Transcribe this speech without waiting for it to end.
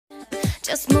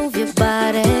Just move your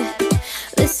body,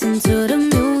 listen to the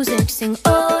music, sing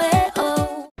oh eh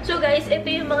oh. So guys, ito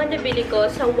yung mga nabili ko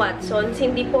sa Watsons.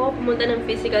 Hindi po ako pumunta ng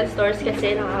physical stores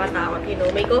kasi nakakatakot, you know.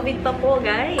 May COVID pa po,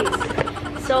 guys.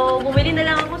 So, bumili na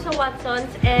lang ako sa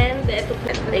Watsons and ito,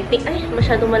 I think, ay,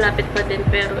 masyadong malapit pa din,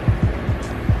 pero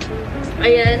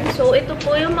ayan. So, ito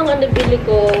po yung mga nabili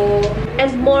ko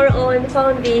and more on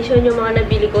foundation yung mga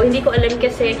nabili ko. Hindi ko alam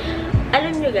kasi,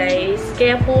 alam nyo guys,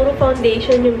 kaya puro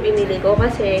foundation yung binili ko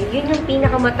kasi yun yung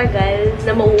pinakamatagal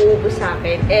na mauubos sa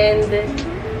akin. And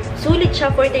sulit siya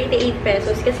for 38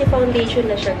 pesos kasi foundation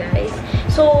na siya, guys.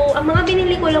 So, ang mga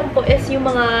binili ko lang po is yung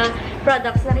mga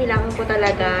products na kailangan ko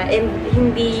talaga and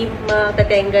hindi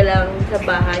matatenga lang sa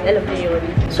bahay. Alam mo yun.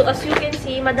 So, as you can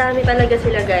see, madami talaga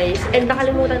sila, guys. And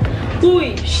nakalimutan,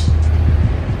 uy!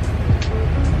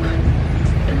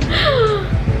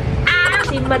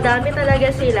 Madami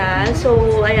talaga sila.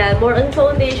 So, ayan, more on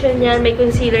foundation yan. May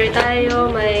concealer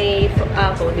tayo, may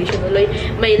foundation uloy,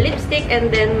 may lipstick, and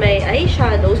then may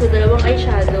eyeshadow. So, dalawang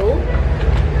eyeshadow.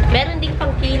 Meron ding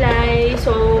pangkilay.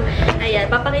 So, ayan,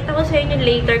 papakita ko sa inyo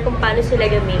later kung paano sila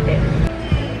gamitin.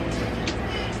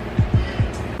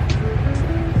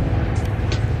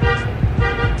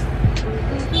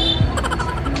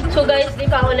 So guys, di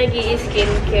pa ako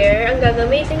nag-i-skincare. Ang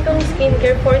gagamitin kong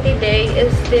skincare for today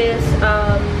is this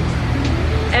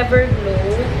Everglow.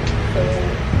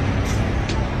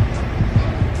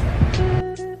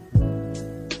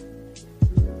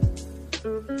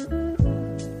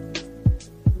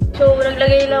 So,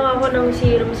 naglagay lang ako ng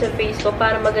serum sa face ko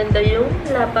para maganda yung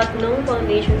lapat ng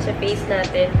foundation sa face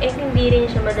natin. And hindi rin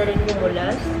siya madaling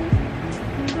humulas.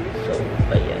 So,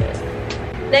 ayan.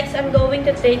 Next, I'm going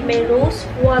to take my Rose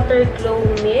Water Glow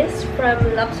Mist from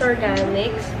Lux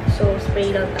Organics. So,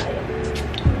 spray lang tayo.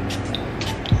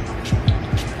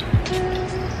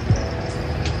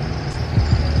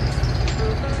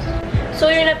 So,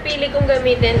 yung napili kong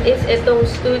gamitin is itong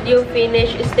Studio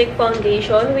Finish Stick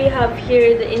Foundation. We have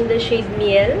here in the shade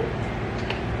Miel.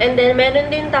 And then, meron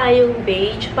din tayong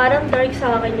beige. Parang dark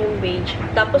sa akin yung beige.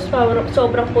 Tapos,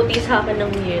 sobrang puti sa akin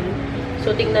ng Miel.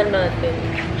 So, tingnan natin.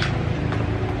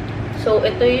 So,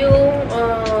 ito yung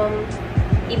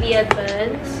EB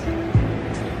Advance.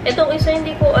 Itong isa,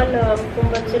 hindi ko alam kung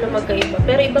ba't sila magkaiba.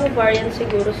 Pero ibang variant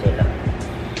siguro sila.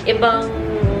 Ibang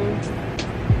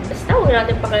basta, huwag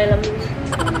natin pakialamin.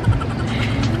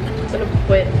 Ano po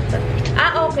pwede?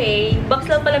 Okay. Box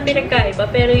lang pala pinagkaiba.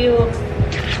 Pero yung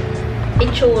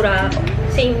itsura,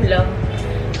 same lang.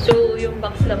 So, yung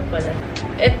box lang pala.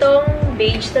 Itong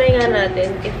beige, try nga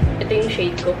natin. Ito yung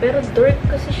shade ko. Pero dark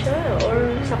kasi siya. Or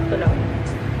sakto lang.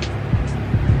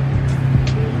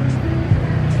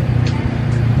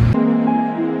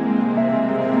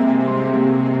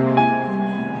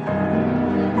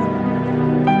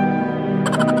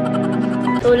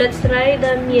 So, let's try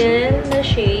the Miel na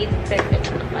shade. Perfect.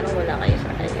 Parang wala kayo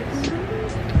sa ayos.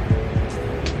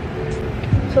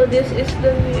 So, this is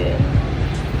the Miel.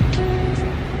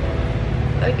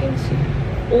 I can see.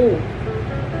 Oh.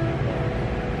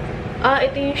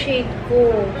 Ito yung shade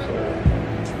ko. So,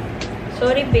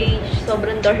 sorry, beige.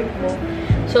 Sobrang dark mo.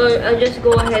 So, I'll just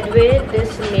go ahead with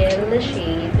this Miel na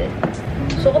shade.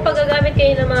 So, kapag gagamit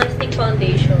kayo ng mga stick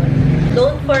foundation,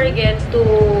 don't forget to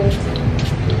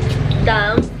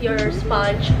damp your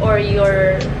sponge or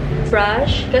your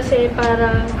brush kasi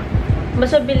para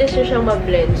mas mabilis nyo siyang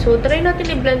ma-blend. So, try natin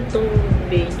i-blend tong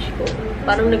beige ko.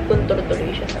 Parang nag-contour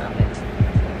tuloy siya sa akin.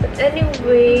 But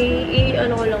anyway,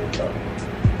 ano ko lang to.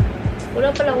 Wala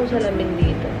pala akong salamin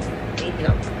dito. Wait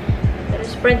lang. Pero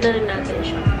spread na rin natin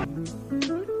siya.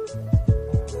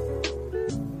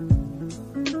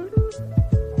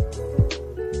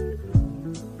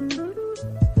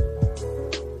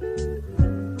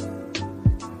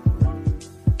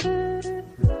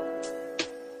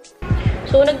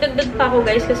 So, nagdagdag pa ako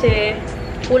guys kasi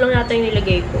kulang yata yung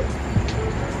nilagay ko.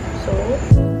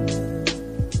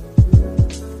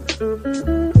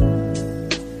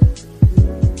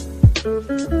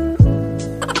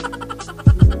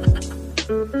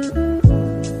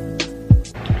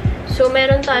 So,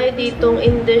 meron tayo ditong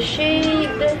in the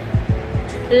shade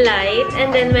light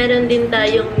and then meron din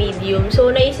tayong medium.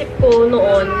 So, naisip ko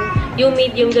noon, yung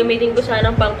medium gamitin ko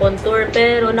sanang pang-contour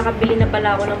pero nakabili na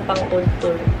pala ako ng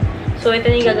pang-contour. So, ito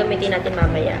na yung gagamitin natin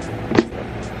mamaya.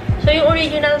 So, yung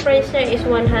original price niya is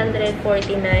 $149.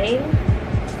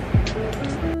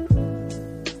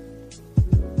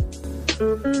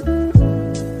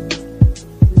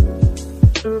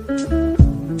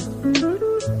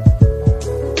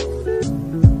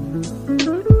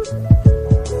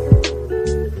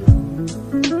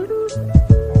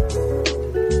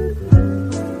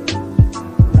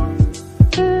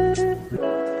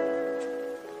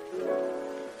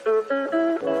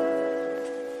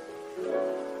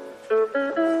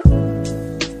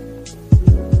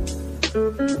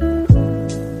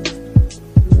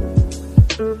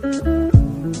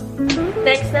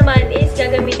 Next naman is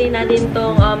gagamitin natin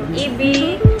tong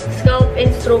EB Scalp and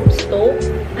Stroke Soap.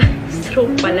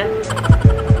 Stroke pala.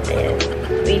 Ayan.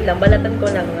 Wait lang, balatan ko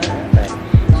lang.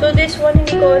 So, this one,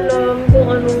 hindi ko alam kung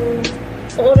ano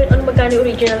magkano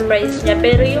original price niya.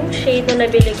 Pero yung shade na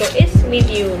nabili ko is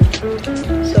medium.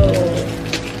 So,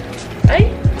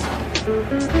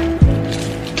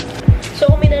 So,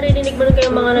 kung may narinig mo na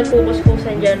kayong mga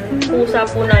nagkukuskusan dyan, pusa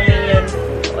po namin yan.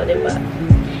 O, diba?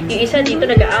 Yung isa dito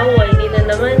nag-aaway. Dito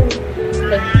naman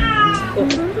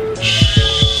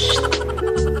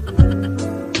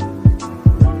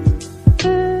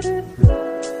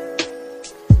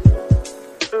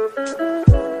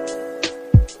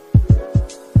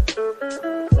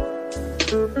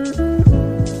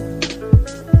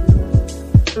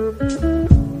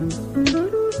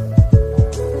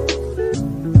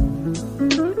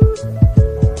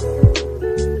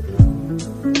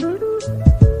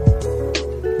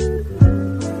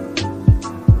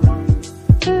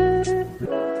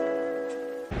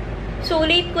So,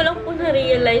 late ko lang po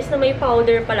na-realize na may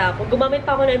powder pala ako. Gumamit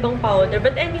pa ako ng ibang powder.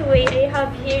 But anyway, I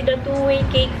have here the two-way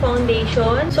cake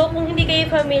foundation. So, kung hindi kayo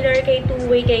familiar kay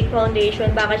two-way cake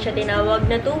foundation, bakit siya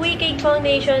tinawag na two-way cake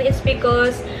foundation is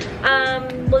because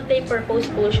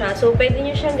multi-purpose po siya. So, pwede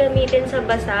nyo siyang gamitin sa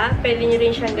basa, pwede nyo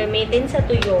rin siyang gamitin sa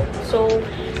tuyo. So,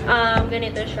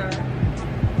 ganito siya.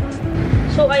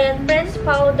 So, ayan, pressed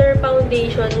powder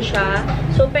foundation siya.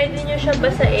 So, pwede nyo siya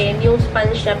basain, yung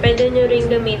sponge niya, pwede nyo rin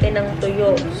gamitin ng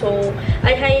tuyo. So,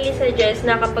 I highly suggest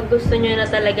na kapag gusto nyo na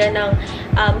talaga ng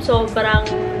sobrang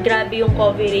grabe yung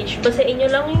coverage, basain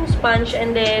nyo lang yung sponge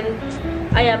and then,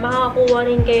 ayan, makakakuha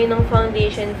rin kayo ng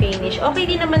foundation finish. Okay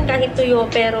din naman kahit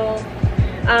tuyo, pero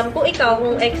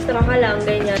kung extra ka lang,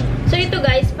 ganyan. So, ito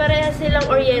guys, parehas silang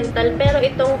oriental, pero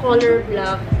itong color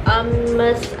black,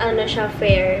 mas, siya,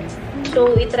 fair.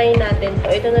 So, itry natin to.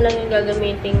 Ito na lang yung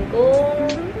gagamitin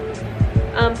kong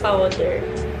powder.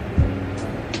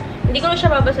 Hindi ko na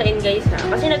siya babasain, guys, ha?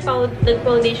 Kasi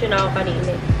nag-foundation ako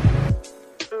kanina.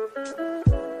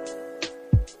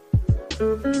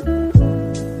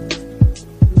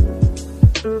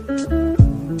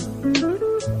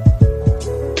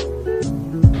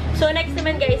 So, next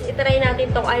naman, guys, itry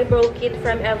natin tong eyebrow kit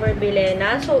from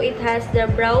Bilena. So, it has the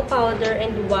brow powder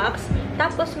and wax.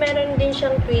 Tapos, meron din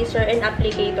siyang tweezer and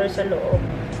applicator sa loob.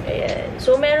 Ayan.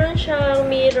 So, meron siyang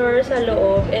mirror sa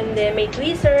loob. And then, may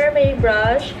tweezer, may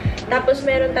brush. Tapos,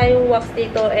 meron tayong wax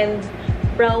dito and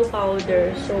brow powder.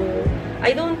 So,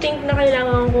 I don't think na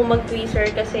kailangan ko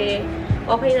mag-tweezer kasi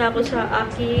okay na ako sa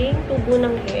aking tubo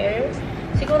ng hair.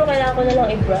 Siguro kailangan ko na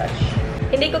lang i-brush.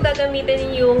 Hindi ko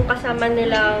gagamitin yung kasama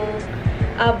nilang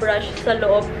brush sa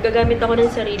loob. Gagamit ako ng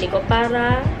sarili ko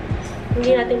para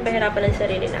hindi natin pahirapan ang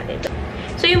sarili natin.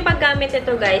 So, yung paggamit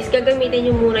nito, guys, gagamitin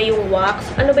nyo muna yung wax.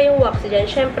 Ano ba yung wax dyan?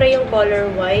 Siyempre, yung color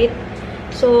white.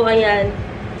 So, ayan.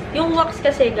 Yung wax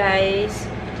kasi, guys,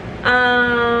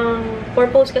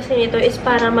 purpose kasi nito is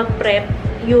para mag-prep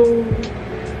yung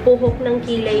buhok ng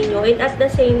kilay nyo. And at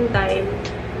the same time,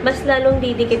 mas lalong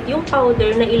didikit yung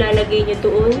powder na ilalagay nyo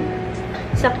doon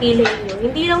sa kilay nyo.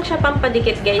 Hindi lang siya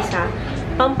pampadikit, guys, ha.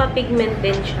 Pampapigment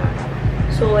din siya.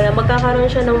 So, ayan, magkakaroon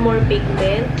siya ng more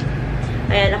pigment.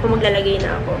 Ayan, ako maglalagay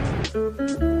na ako.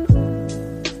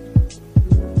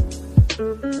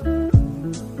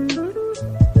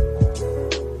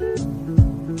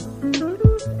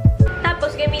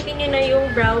 Tapos, gamitin nyo na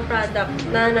yung brow product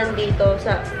na nandito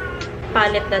sa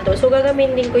palette na to. So,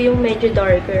 gagamitin ko yung medyo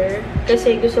darker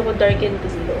kasi gusto ko dark yung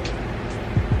dulo.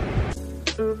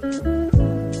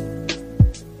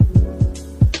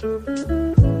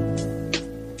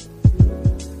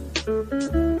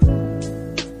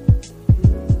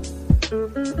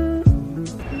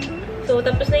 So,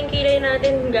 tapos na yung kilay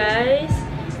natin, guys.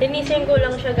 Linisin ko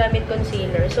lang siya gamit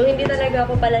concealer. So, hindi talaga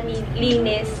ako pala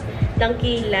linis ng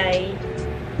kilay.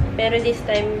 Pero this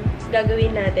time,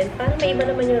 gagawin natin para may iba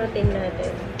naman yung routine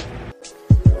natin.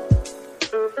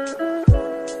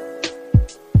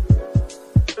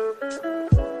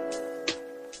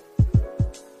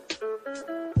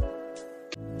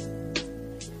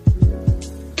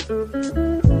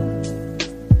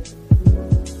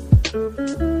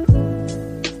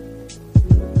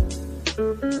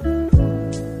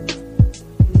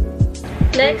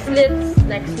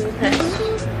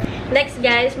 Next,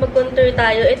 guys, mag-contour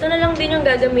tayo. Ito na lang din yung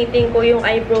gagamitin ko, yung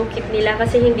eyebrow kit nila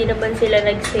kasi hindi naman sila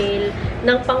nag-sale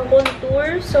ng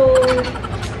pang-contour. So,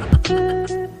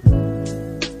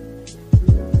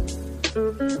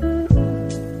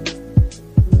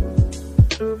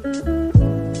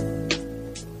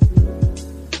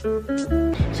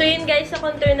 yun, guys. guys, sa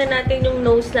contour na natin yung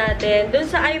nose natin. Dun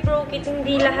sa eyebrow kit,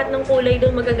 hindi lahat ng kulay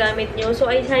dun magagamit nyo. So,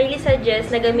 I highly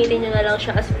suggest na gamitin nyo na lang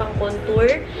siya as pang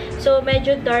contour. So,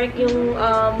 medyo dark yung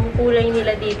kulay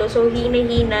nila dito. So,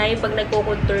 hinay-hinay pag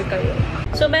nagko-contour kayo.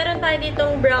 So, meron tayo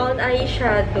ditong brown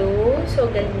eyeshadow. So,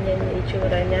 ganyan yung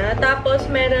itsura niya. Tapos,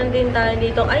 meron din tayo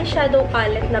ditong eyeshadow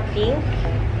palette na pink.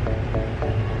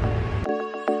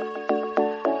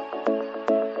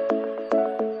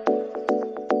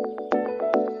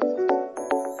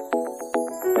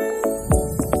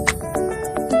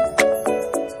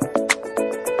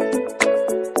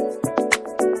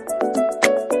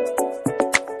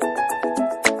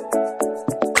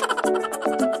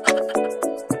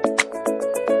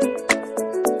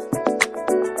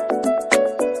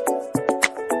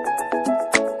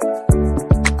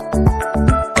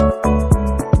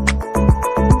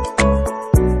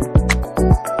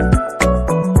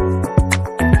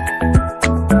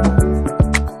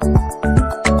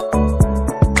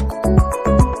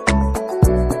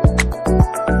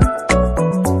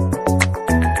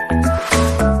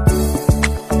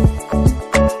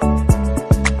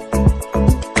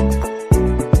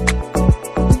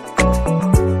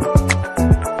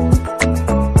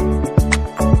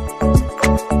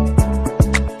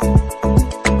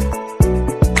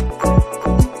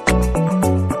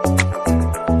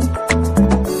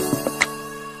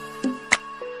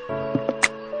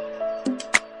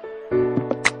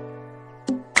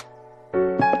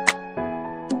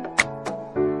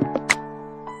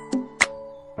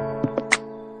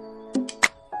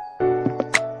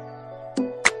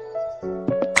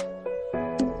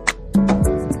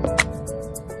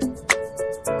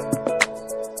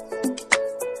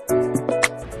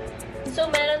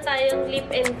 Lip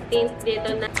and tint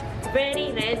dito na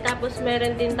very red. Tapos,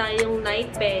 meron din tayong night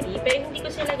berry. Pero hindi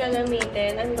ko sila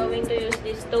gagamitin. I'm going to use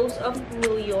this Toast of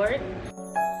New York.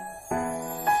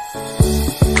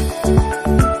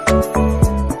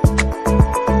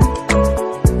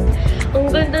 Ang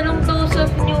ganda ng Toast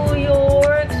of New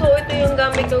York. So, ito yung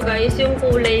gamit ko, guys. Yung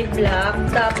kulay black.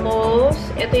 Tapos,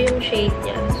 ito yung shade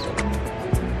niya. So,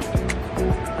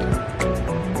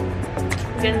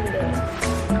 ganda.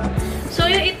 So,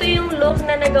 ito yung look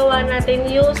na nagawa natin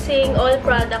using all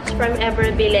products from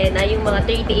Bilena, yung mga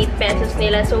 38 pesos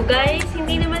nila. So, guys,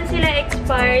 hindi naman sila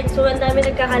expired. So, ang dami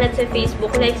nagkakalat sa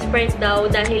Facebook na expired daw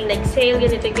dahil nag-sale,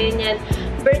 ganito, ganyan.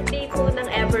 Birthday po ng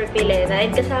Bilena.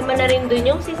 And kasama na rin dun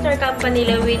yung sister company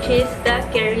nila, which is the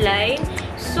Careline.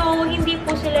 So, hindi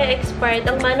po sila expired.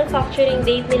 Ang manufacturing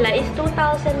date nila is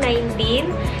 2019.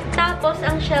 Tapos,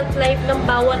 ang shelf life ng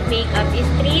bawat makeup is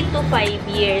 3 to 5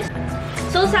 years.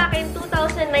 So, sa akin,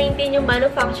 2019 yung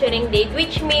manufacturing date,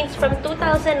 which means from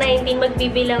 2019,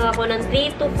 magbibilang ako ng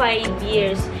 3 to 5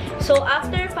 years. So,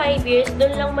 after 5 years,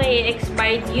 dun lang may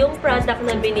expired yung product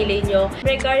na binili nyo.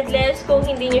 Regardless kung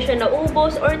hindi nyo siya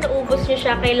naubos or naubos nyo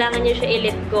siya, kailangan nyo siya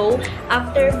i-let go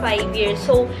after 5 years.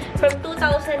 So, from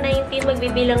 2019,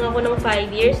 magbibilang ako ng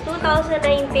 5 years.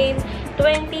 2019,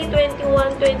 20,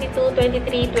 21, 22,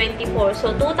 23, 24.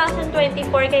 So, 2024,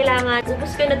 kailangan,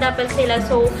 ubos ko na dapat sila.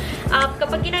 So,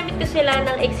 kapag ginamit ko sila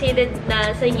ng exceeded na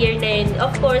sa year na yun,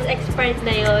 of course, expired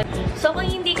na yun. So, kung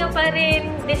hindi ka pa rin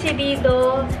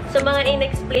desidido sa mga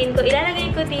in-explain ko,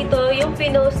 ilalagay ko dito yung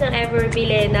pinost ng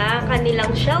Bilena,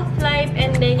 kanilang shelf life,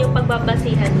 and then yung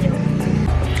pagbabasihan nyo.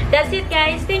 That's it,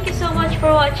 guys. Thank you so much for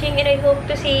watching, and I hope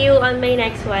to see you on my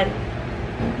next one.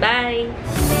 Bye!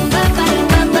 Bye-bye.